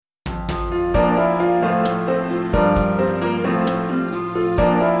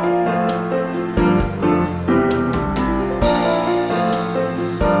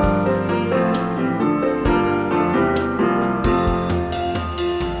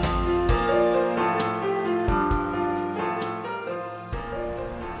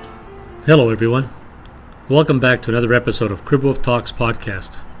Hello, everyone. Welcome back to another episode of Crib Wolf Talks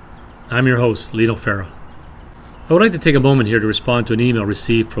podcast. I'm your host, Lino Farah. I would like to take a moment here to respond to an email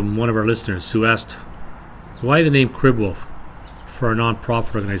received from one of our listeners who asked, why the name Crib Wolf for our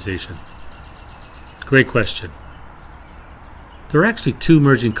non-profit organization? Great question. There are actually two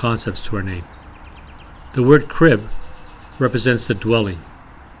merging concepts to our name. The word crib represents the dwelling.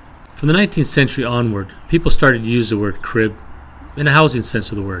 From the 19th century onward, people started to use the word crib in a housing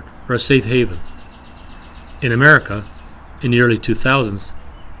sense of the word, or a safe haven. In America, in the early 2000s,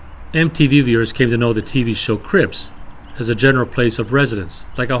 MTV viewers came to know the TV show Cribs as a general place of residence,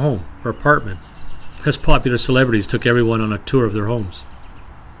 like a home or apartment, as popular celebrities took everyone on a tour of their homes.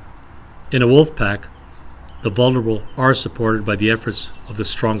 In a wolf pack, the vulnerable are supported by the efforts of the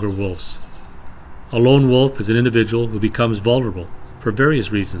stronger wolves. A lone wolf is an individual who becomes vulnerable for various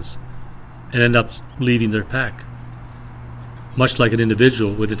reasons and ends up leaving their pack. Much like an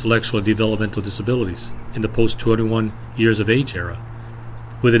individual with intellectual and developmental disabilities in the post-21 years of age era,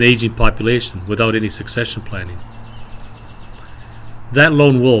 with an aging population without any succession planning. That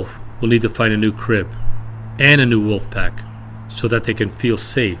lone wolf will need to find a new crib and a new wolf pack so that they can feel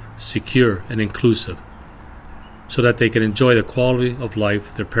safe, secure, and inclusive, so that they can enjoy the quality of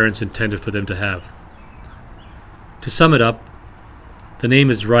life their parents intended for them to have. To sum it up, the name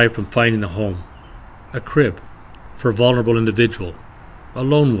is derived from finding a home, a crib, for a vulnerable individual, a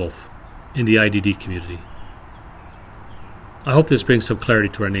lone wolf, in the IDD community. I hope this brings some clarity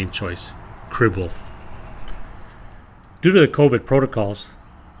to our name choice, Crib Wolf. Due to the COVID protocols,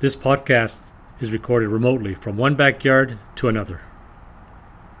 this podcast is recorded remotely from one backyard to another.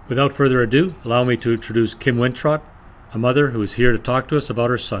 Without further ado, allow me to introduce Kim Wintrot, a mother who is here to talk to us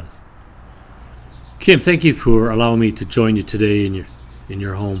about her son. Kim, thank you for allowing me to join you today in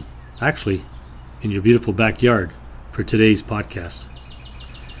your home, actually in your beautiful backyard, for today's podcast.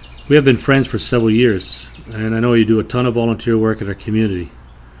 We have been friends for several years, and I know you do a ton of volunteer work in our community.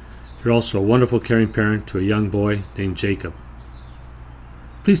 You're also a wonderful caring parent to a young boy named Jacob.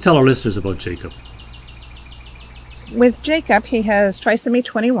 Please tell our listeners about Jacob. With Jacob, he has trisomy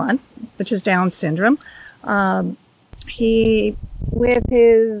 21, which is Down syndrome. For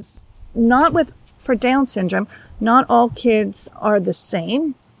Down syndrome, not all kids are the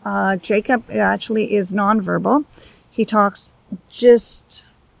same. Jacob actually is nonverbal. He talks just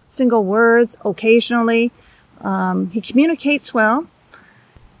single words occasionally. He communicates well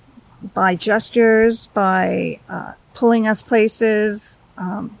by gestures, by pulling us places.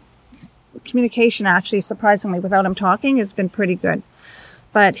 Communication, actually, surprisingly, without him talking, has been pretty good.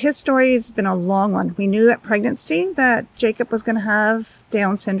 But his story has been a long one. We knew at pregnancy that Jacob was going to have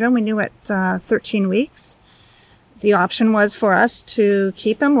Down syndrome. We knew at 13 weeks. The option was for us to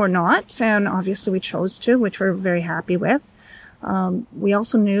keep him or not, and obviously we chose to, which we're very happy with. We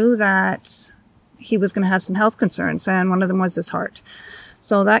also knew that he was going to have some health concerns, and one of them was his heart.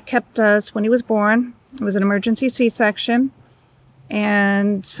 So that kept us, when he was born, it was an emergency C-section,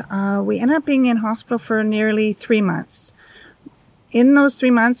 and we ended up being in hospital for nearly 3 months. In those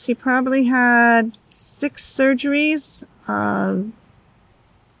 3 months, he probably had 6 surgeries,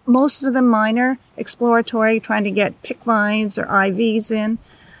 most of them minor, exploratory, trying to get PICC lines or IVs in.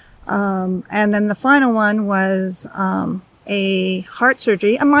 And then the final one was a heart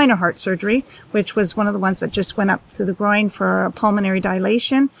surgery, a minor heart surgery, which was one of the ones that just went up through the groin for a pulmonary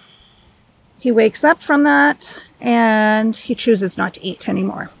dilation. He wakes up from that and he chooses not to eat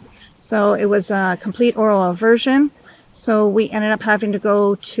anymore. So it was a complete oral aversion. So we ended up having to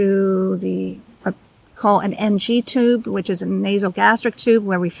go to call an NG tube, which is a nasogastric tube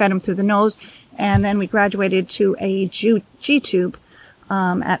where we fed him through the nose. And then we graduated to a G tube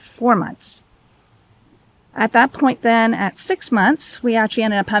at 4 months. At that point then, at 6 months, we actually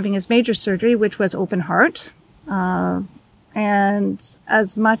ended up having his major surgery, which was open heart. And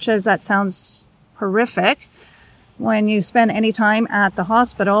as much as that sounds horrific, when you spend any time at the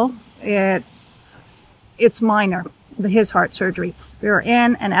hospital, it's minor, his heart surgery. We were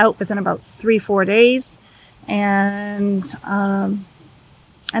in and out within about 3-4 days, and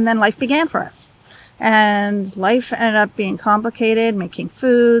then life began for us. And life ended up being complicated, making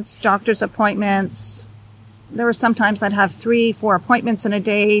foods, doctor's appointments. There were sometimes I'd have 3-4 appointments in a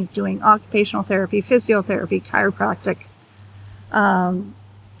day, doing occupational therapy, physiotherapy, chiropractic,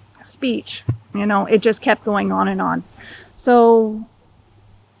 speech. It just kept going on and on. So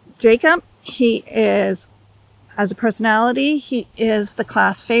Jacob, he is, as a personality, he is the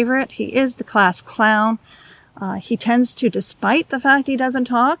class favorite. He is the class clown. He tends to, despite the fact he doesn't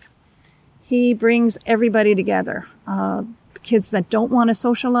talk, he brings everybody together. Kids that don't want to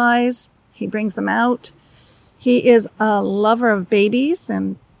socialize, he brings them out. He is a lover of babies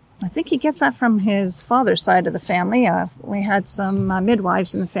and I think he gets that from his father's side of the family. We had some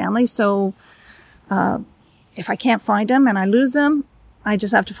midwives in the family, so if I can't find him and I lose him, I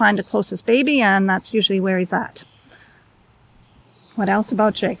just have to find the closest baby, and that's usually where he's at. What else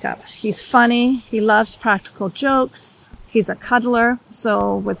about Jacob? He's funny. He loves practical jokes. He's a cuddler.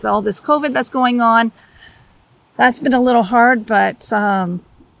 So with all this COVID that's going on, that's been a little hard, but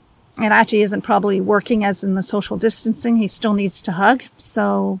it actually isn't probably working as in the social distancing. He still needs to hug.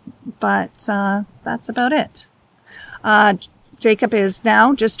 But that's about it. Jacob is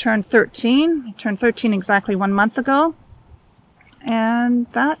now just turned 13. He turned 13 exactly 1 month ago. And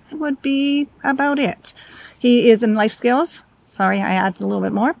that would be about it. He is in life skills. Sorry, I added a little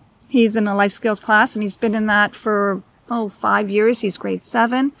bit more. He's in a life skills class, and he's been in that for 5 years. He's grade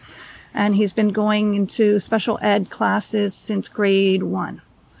 7, and he's been going into special ed classes since grade 1.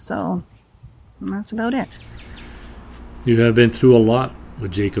 So that's about it. You have been through a lot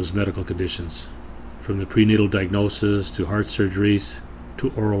with Jacob's medical conditions, from the prenatal diagnosis to heart surgeries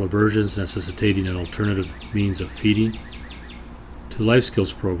to oral aversions necessitating an alternative means of feeding to the life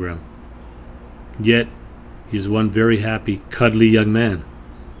skills program. Yet, he is one very happy, cuddly young man.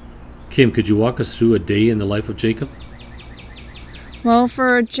 Kim, could you walk us through a day in the life of Jacob? Well,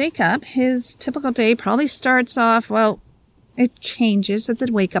 for Jacob, his typical day probably starts off, it changes at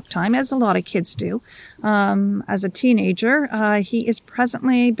the wake-up time, as a lot of kids do. As a teenager, he is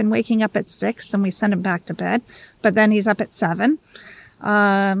presently been waking up at 6, and we send him back to bed. But then he's up at 7.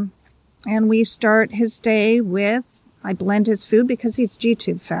 And we start his day with, I blend his food because he's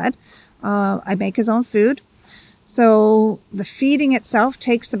G-tube fed. I make his own food. So the feeding itself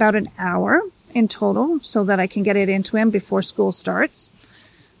takes about an hour in total so that I can get it into him before school starts.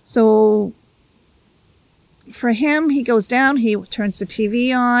 So for him, he goes down, he turns the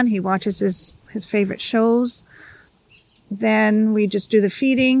TV on, he watches his favorite shows. Then we just do the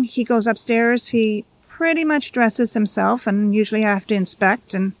feeding. He goes upstairs. He pretty much dresses himself, and usually I have to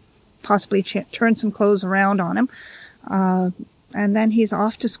inspect and possibly turn some clothes around on him. And then he's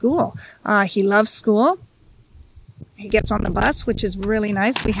off to school. He loves school. He gets on the bus, which is really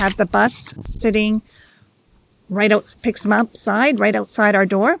nice. We have the bus sitting picks him up right outside our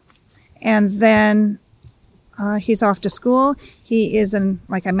door. And then he's off to school. He is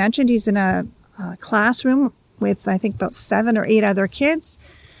like I mentioned, he's in a classroom with, I think, about 7 or 8 other kids.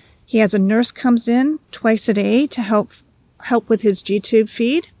 He has a nurse comes in twice a day to help with his G-tube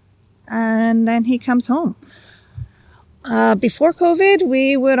feed. And then he comes home. Before COVID,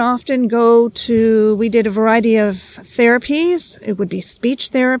 we would often we did a variety of therapies. It would be speech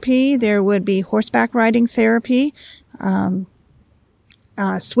therapy. There would be horseback riding therapy.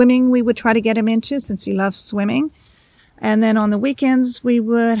 Swimming we would try to get him into since he loves swimming. And then on the weekends, we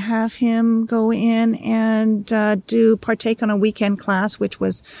would have him go in and partake on a weekend class, which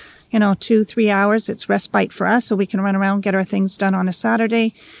was, 2-3 hours. It's respite for us, so we can run around, get our things done on a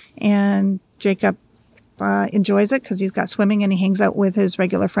Saturday. And Jacob enjoys it because he's got swimming and he hangs out with his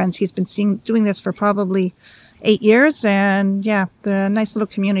regular friends. He's been doing this for probably 8 years, and the nice little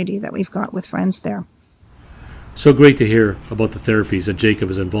community that we've got with friends there. So great to hear about the therapies that Jacob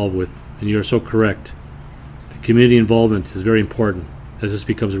is involved with, and you are so correct. The community involvement is very important, as this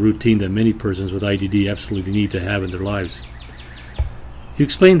becomes a routine that many persons with IDD absolutely need to have in their lives. You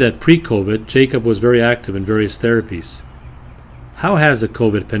explained that pre-COVID, Jacob was very active in various therapies. How has the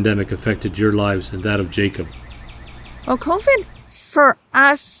COVID pandemic affected your lives and that of Jacob? Well, COVID for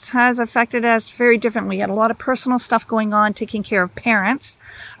us has affected us very differently. We had a lot of personal stuff going on, taking care of parents.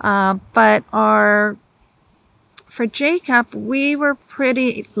 But for Jacob, we were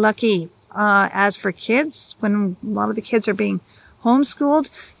pretty lucky. As for kids, when a lot of the kids are being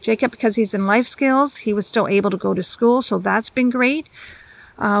homeschooled, Jacob, because he's in life skills, he was still able to go to school. So that's been great.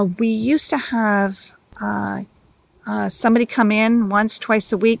 We used to have somebody come in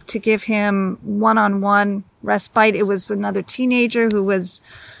twice a week to give him one-on-one respite. It was another teenager who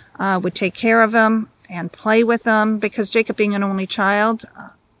would take care of him and play with him, because Jacob being an only child,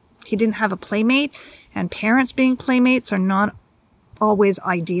 he didn't have a playmate, and parents being playmates are not always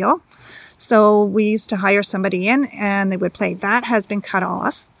ideal. So we used to hire somebody in and they would play. That has been cut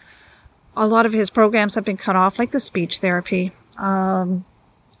off. A lot of his programs have been cut off, like the speech therapy, and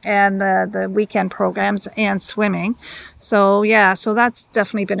the weekend programs and swimming. So that's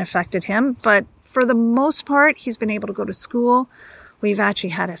definitely been affected him. But for the most part, he's been able to go to school. We've actually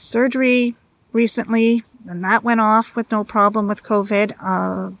had a surgery recently, and that went off with no problem with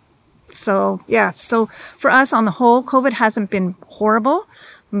COVID. So for us on the whole, COVID hasn't been horrible,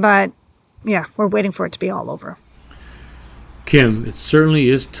 but we're waiting for it to be all over. Kim, it certainly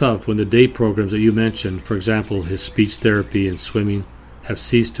is tough when the day programs that you mentioned, for example, his speech therapy and swimming, have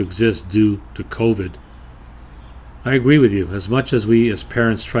ceased to exist due to COVID. I agree with you. As much as we as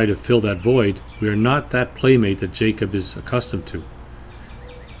parents try to fill that void, we are not that playmate that Jacob is accustomed to.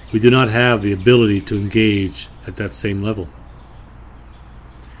 We do not have the ability to engage at that same level.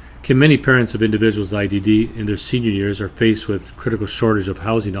 Kim, many parents of individuals with IDD in their senior years are faced with critical shortage of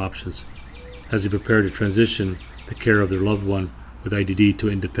housing options as they prepare to transition the care of their loved one with IDD to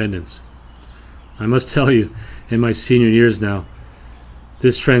independence. I must tell you, in my senior years now,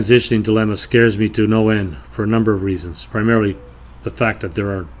 this transitioning dilemma scares me to no end for a number of reasons. Primarily, the fact that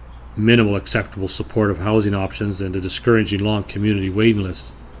there are minimal acceptable supportive housing options and a discouraging long community waiting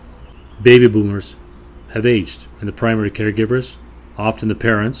list. Baby boomers have aged, and the primary caregivers, often the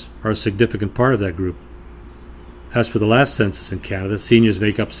parents, are a significant part of that group. As for the last census in Canada, seniors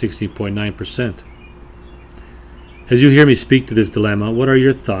make up 16.9%. As you hear me speak to this dilemma, what are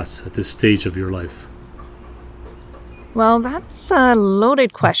your thoughts at this stage of your life? Well, that's a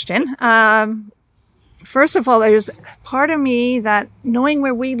loaded question. First of all, there's part of me that, knowing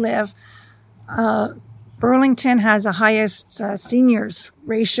where we live, Burlington has the highest seniors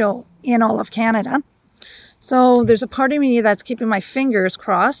ratio in all of Canada. So there's a part of me that's keeping my fingers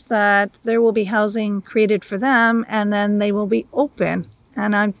crossed that there will be housing created for them and then they will be open.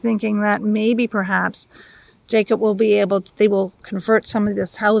 And I'm thinking that maybe perhaps Jacob will be able to, they will convert some of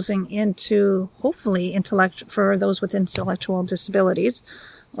this housing into, hopefully, for those with intellectual disabilities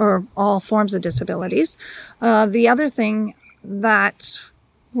or all forms of disabilities. The other thing that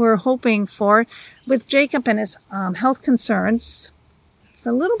we're hoping for with Jacob and his health concerns, it's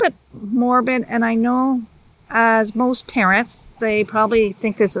a little bit morbid, and I know as most parents, they probably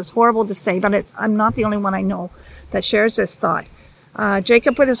think this is horrible to say, but I'm not the only one I know that shares this thought.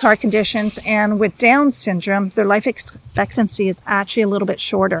 Jacob with his heart conditions and with Down syndrome, their life expectancy is actually a little bit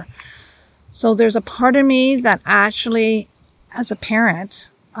shorter. So there's a part of me that actually, as a parent,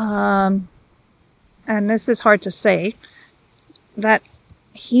 and this is hard to say, that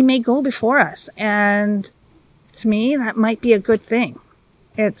he may go before us. And to me, that might be a good thing.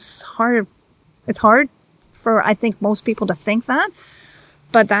 It's hard for, I think, most people to think that.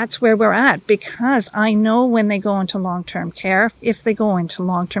 But that's where we're at, because I know when they go into long-term care, if they go into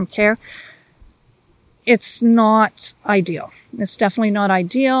long-term care, it's not ideal. It's definitely not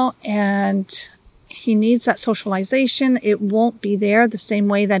ideal. And he needs that socialization. It won't be there the same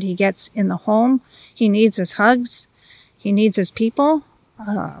way that he gets in the home. He needs his hugs. He needs his people.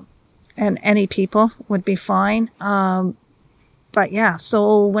 And any people would be fine. But yeah,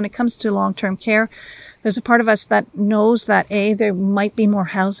 so when it comes to long-term care, there's a part of us that knows that, there might be more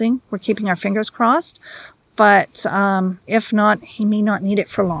housing. We're keeping our fingers crossed. But if not, he may not need it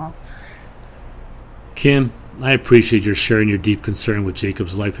for long. Kim, I appreciate your sharing your deep concern with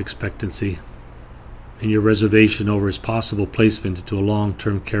Jacob's life expectancy and your reservation over his possible placement into a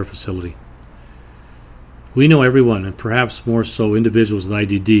long-term care facility. We know everyone, and perhaps more so individuals with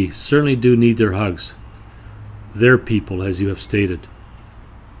IDD, certainly do need their hugs. Their people, as you have stated.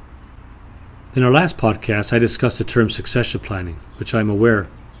 In our last podcast, I discussed the term succession planning, which I'm aware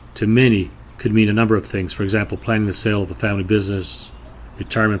to many could mean a number of things. For example, planning the sale of a family business,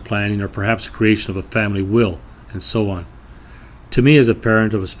 retirement planning, or perhaps the creation of a family will, and so on. To me, as a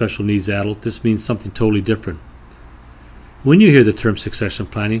parent of a special needs adult, this means something totally different. When you hear the term succession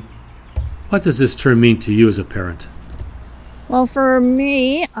planning, what does this term mean to you as a parent? Well, for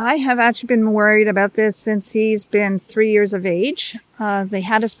me, I have actually been worried about this since he's been 3 years of age. They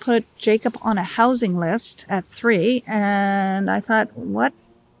had us put Jacob on a housing list at 3, and I thought, what?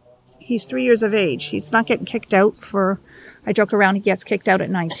 He's 3 years of age. He's not getting kicked out I joke around, he gets kicked out at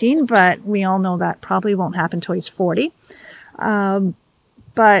 19, but we all know that probably won't happen until he's 40. I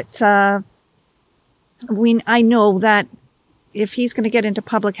know that if he's going to get into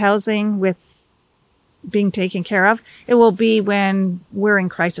public housing with being taken care of, it will be when we're in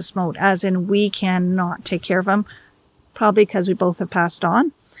crisis mode, as in we cannot take care of him, probably because we both have passed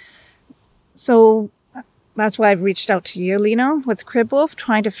on. So that's why I've reached out to you, Lino, with Crib Wolf,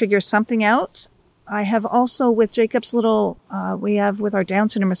 trying to figure something out. I have also, with Jacob's we have with our Down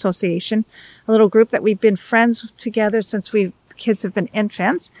Syndrome Association, a little group that we've been friends together since kids have been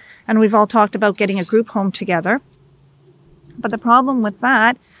infants, and we've all talked about getting a group home together. But the problem with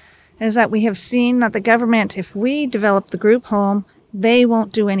that is that we have seen that the government, if we develop the group home, they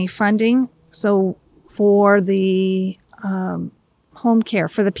won't do any funding. So for the home care,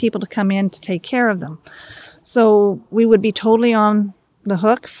 for the people to come in to take care of them. So we would be totally on the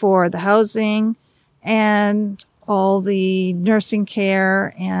hook for the housing and all the nursing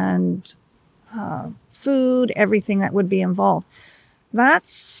care and food, everything that would be involved.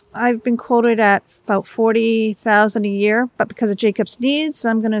 I've been quoted at about $40,000 a year, but because of Jacob's needs,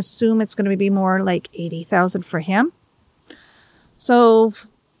 I'm going to assume it's going to be more like $80,000 for him. So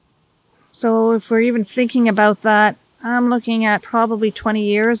if we're even thinking about that, I'm looking at probably 20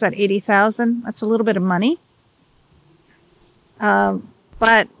 years at $80,000. That's a little bit of money.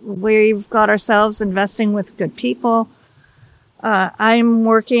 But we've got ourselves investing with good people. I'm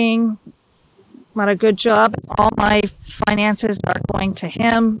working at a good job. All my finances are going to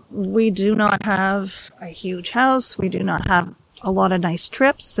him. We do not have a huge house. We do not have a lot of nice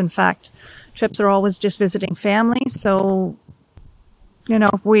trips. In fact, trips are always just visiting family. So,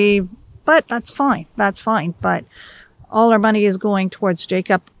 but that's fine. That's fine. But all our money is going towards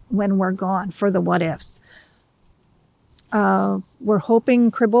Jacob when we're gone for the what ifs. We're hoping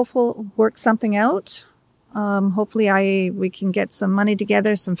Cribble will work something out. Hopefully we can get some money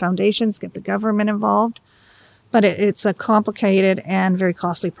together, some foundations, get the government involved. But it's a complicated and very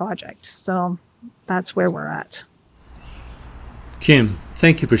costly project. So that's where we're at. Kim,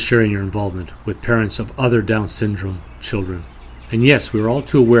 thank you for sharing your involvement with parents of other Down syndrome children. And yes, we're all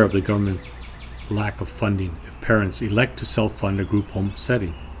too aware of the government's lack of funding if parents elect to self-fund a group home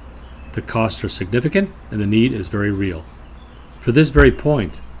setting. The costs are significant and the need is very real. For this very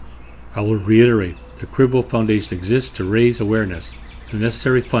point, I will reiterate the Cribble Foundation exists to raise awareness and the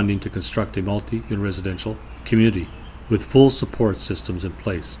necessary funding to construct a multi-unit residential community with full support systems in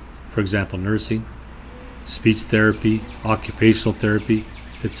place. For example, nursing, speech therapy, occupational therapy,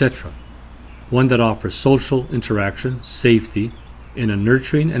 etc. One that offers social interaction, safety, in a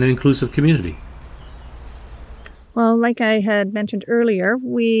nurturing and inclusive community. Well, like I had mentioned earlier,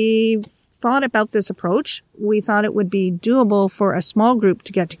 we thought about this approach. We thought it would be doable for a small group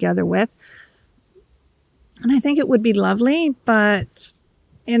to get together with. And I think it would be lovely, but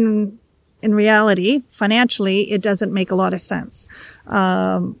in reality, financially, it doesn't make a lot of sense.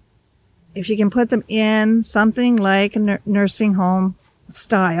 If you can put them in something like a nursing home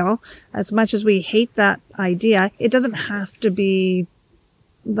style, as much as we hate that idea, it doesn't have to be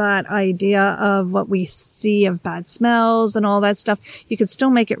that idea of what we see of bad smells and all that stuff. You could still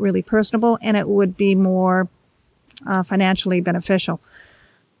make it really personable and it would be more financially beneficial.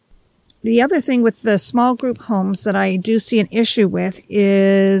 The other thing with the small group homes that I do see an issue with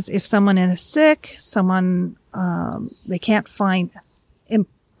is if someone is sick, they can't find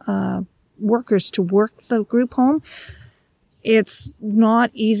workers to work the group home. It's not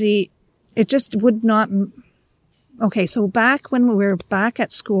easy. It just would not. Okay, so back when we were back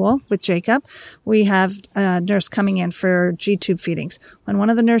at school with Jacob, we have a nurse coming in for G-tube feedings. When one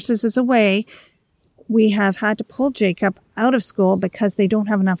of the nurses is away, we have had to pull Jacob out of school because they don't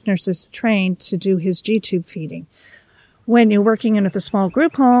have enough nurses trained to do his G-tube feeding. When you're working in with a small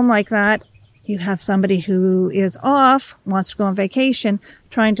group home like that, you have somebody who is off, wants to go on vacation,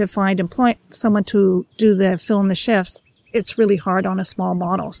 trying to find someone to fill in the shifts. It's really hard on a small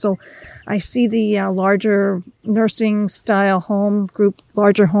model. So I see the larger nursing style home group,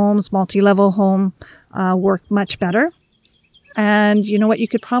 larger homes, multi-level home work much better. And you know what? You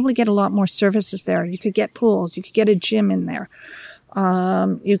could probably get a lot more services there. You could get pools. You could get a gym in there.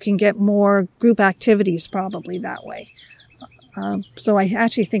 You can get more group activities probably that way. So I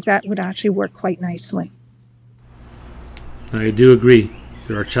actually think that would actually work quite nicely. I do agree.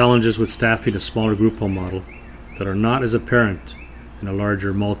 There are challenges with staffing a smaller group home model that are not as apparent in a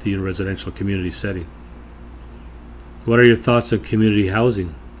larger multi-unit residential community setting. What are your thoughts on community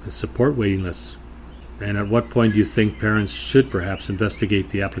housing and support waiting lists? And at what point do you think parents should perhaps investigate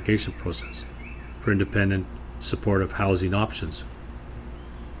the application process for independent, supportive housing options?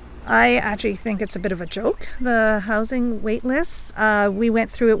 I actually think it's a bit of a joke, the housing wait lists. We went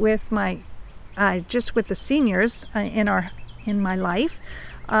through it with just with the seniors in my life.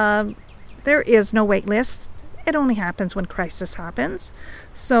 There is no wait list. It only happens when crisis happens.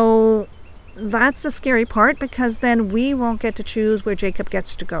 So that's the scary part because then we won't get to choose where Jacob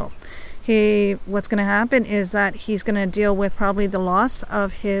gets to go. What's going to happen is that he's going to deal with probably the loss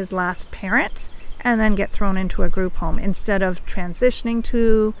of his last parent and then get thrown into a group home instead of transitioning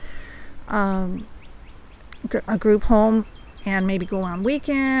to a group home and maybe go on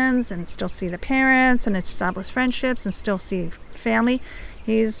weekends and still see the parents and establish friendships and still see family.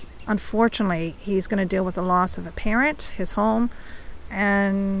 Unfortunately, he's going to deal with the loss of a parent, his home,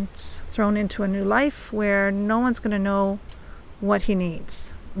 and thrown into a new life where no one's going to know what he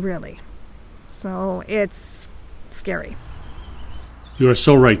needs, really. So it's scary. You are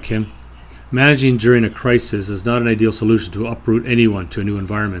so right, Kim. Managing during a crisis is not an ideal solution to uproot anyone to a new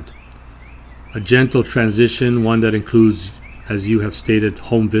environment. A gentle transition, one that includes, as you have stated,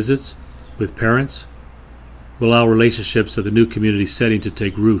 home visits with parents, will allow relationships of the new community setting to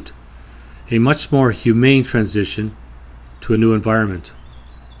take root, a much more humane transition to a new environment.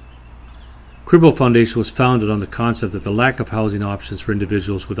 Cribbo Foundation was founded on the concept that the lack of housing options for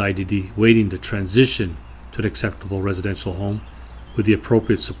individuals with IDD waiting to transition to an acceptable residential home with the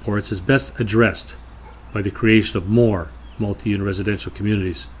appropriate supports is best addressed by the creation of more multi-unit residential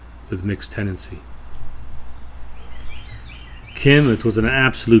communities with mixed tenancy. Kim, it was an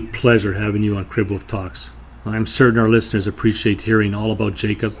absolute pleasure having you on Cribbo Talks. I'm certain our listeners appreciate hearing all about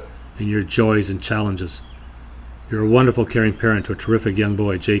Jacob and your joys and challenges. You're a wonderful, caring parent to a terrific young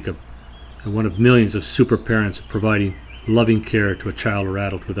boy, Jacob, and one of millions of super parents providing loving care to a child or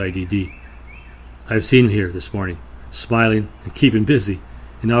adult with IDD. I've seen him here this morning, smiling and keeping busy,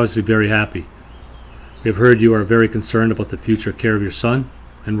 and obviously very happy. We have heard you are very concerned about the future care of your son,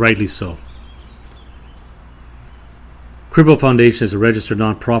 and rightly so. Cribbo Foundation is a registered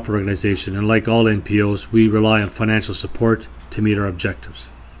non-profit organization, and like all NPOs, we rely on financial support to meet our objectives,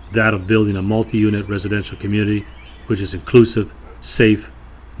 that of building a multi-unit residential community which is inclusive, safe,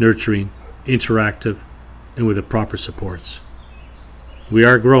 nurturing, interactive, and with the proper supports. We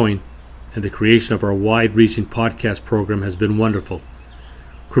are growing, and the creation of our wide-reaching podcast program has been wonderful.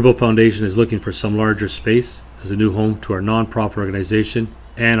 Cribbo Foundation is looking for some larger space as a new home to our non-profit organization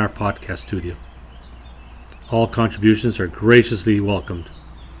and our podcast studio. All contributions are graciously welcomed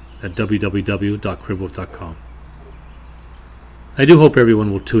at www.cribbo.com. I do hope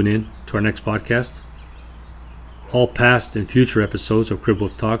everyone will tune in to our next podcast. All past and future episodes of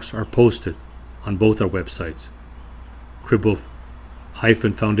Cribbo Talks are posted on both our websites,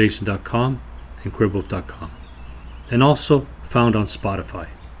 cribbo-foundation.com and cribbo.com, and also found on Spotify.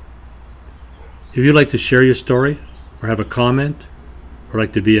 If you'd like to share your story or have a comment or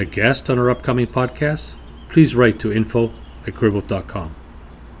like to be a guest on our upcoming podcast, please write to info@cribbo.com.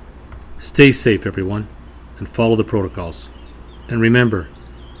 Stay safe, everyone, and follow the protocols. And remember,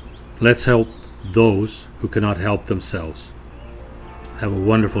 let's help those who cannot help themselves. Have a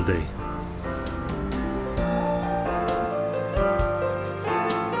wonderful day.